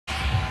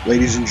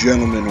Ladies and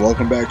gentlemen,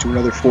 welcome back to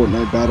another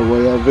Fortnite Battle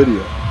Royale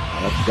video.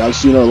 If you guys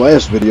seen our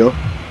last video,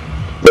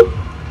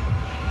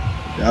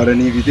 doubt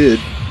any of you did,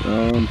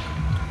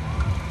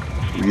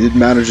 we didn't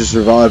manage to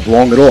survive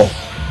long at all.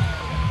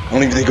 I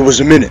don't even think it was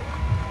a minute.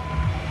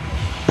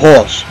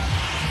 Pause.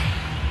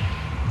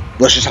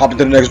 Let's just hop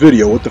into the next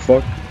video. What the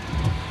fuck?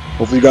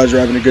 Hopefully you guys are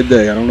having a good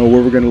day. I don't know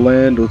where we're gonna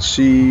land. Let's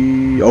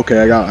see. Okay,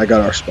 I got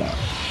our spot.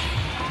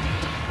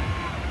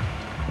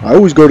 I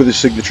always go to the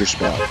signature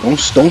spot.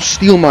 Don't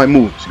steal my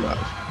moves,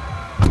 guys.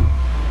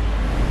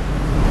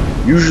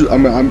 Usually,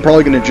 I'm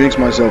probably gonna jinx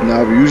myself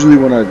now, but usually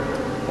when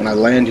I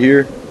land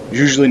here, there's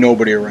usually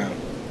nobody around,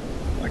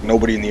 like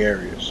nobody in the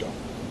area. So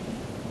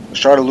let's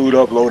try to loot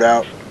up, load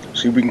out,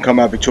 see if we can come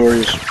out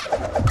victorious.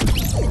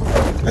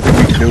 I think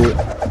we can do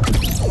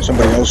it.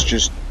 Somebody else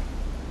just.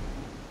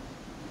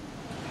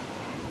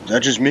 Is that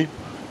just me?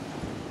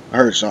 I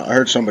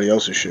heard somebody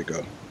else's shit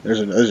go. There's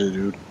a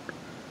dude.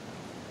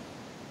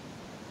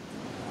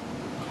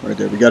 Right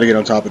there, we gotta get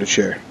on top of the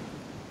chair.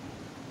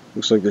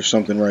 Looks like there's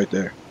something right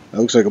there. That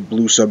looks like a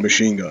blue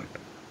submachine gun.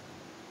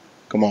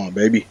 Come on,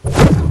 baby.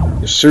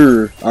 Yes,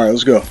 sir. Alright,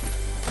 let's go.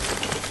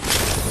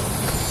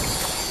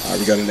 Alright,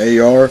 we got an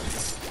AR.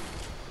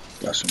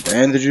 Got some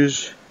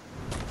bandages.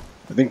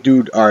 I think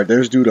dude, alright,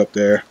 there's dude up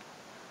there.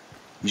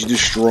 He's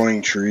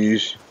destroying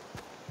trees.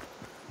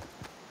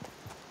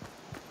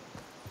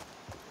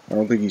 I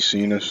don't think he's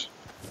seen us.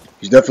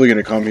 He's definitely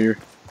gonna come here.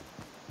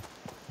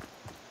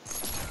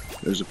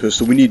 There's a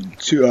pistol. We need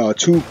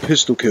two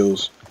pistol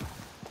kills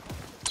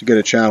to get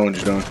a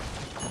challenge done.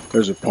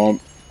 There's a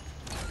pump.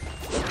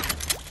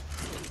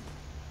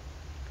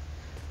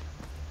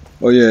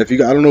 Oh yeah, I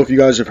don't know if you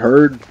guys have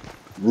heard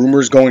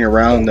rumors going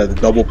around that the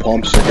double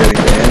pumps are getting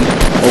banned.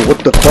 Oh, what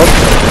the fuck?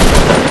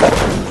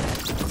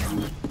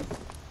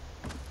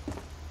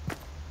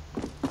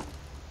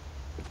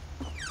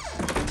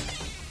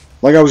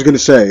 Like I was gonna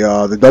say,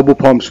 the double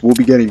pumps will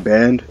be getting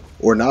banned,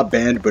 or not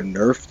banned, but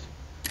nerfed.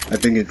 I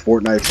think in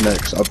Fortnite's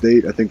next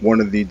update. I think one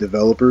of the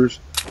developers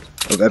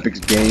of Epic's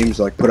games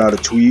put out a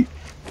tweet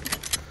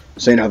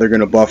saying how they're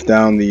gonna buff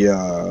down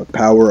the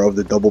power of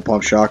the double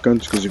pump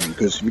shotguns, because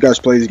if you guys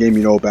play this game,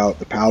 you know about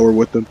the power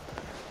with them.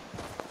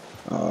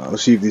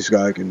 Let's see if this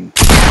guy can.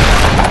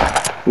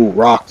 Ooh,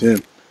 rocked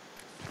him.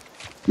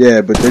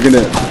 Yeah, but they're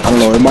gonna. I don't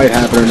know. It might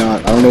happen or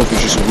not. I don't know if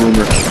it's just a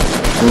rumor.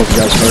 I don't know if you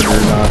guys heard it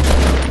or not.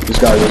 This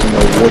guy doesn't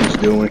know what he's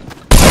doing.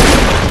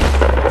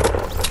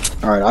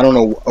 All right, I don't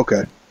know.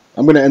 Okay.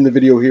 I'm going to end the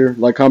video here.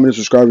 Like, comment, and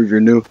subscribe if you're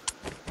new.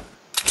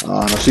 And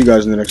I'll see you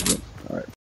guys in the next one. Alright.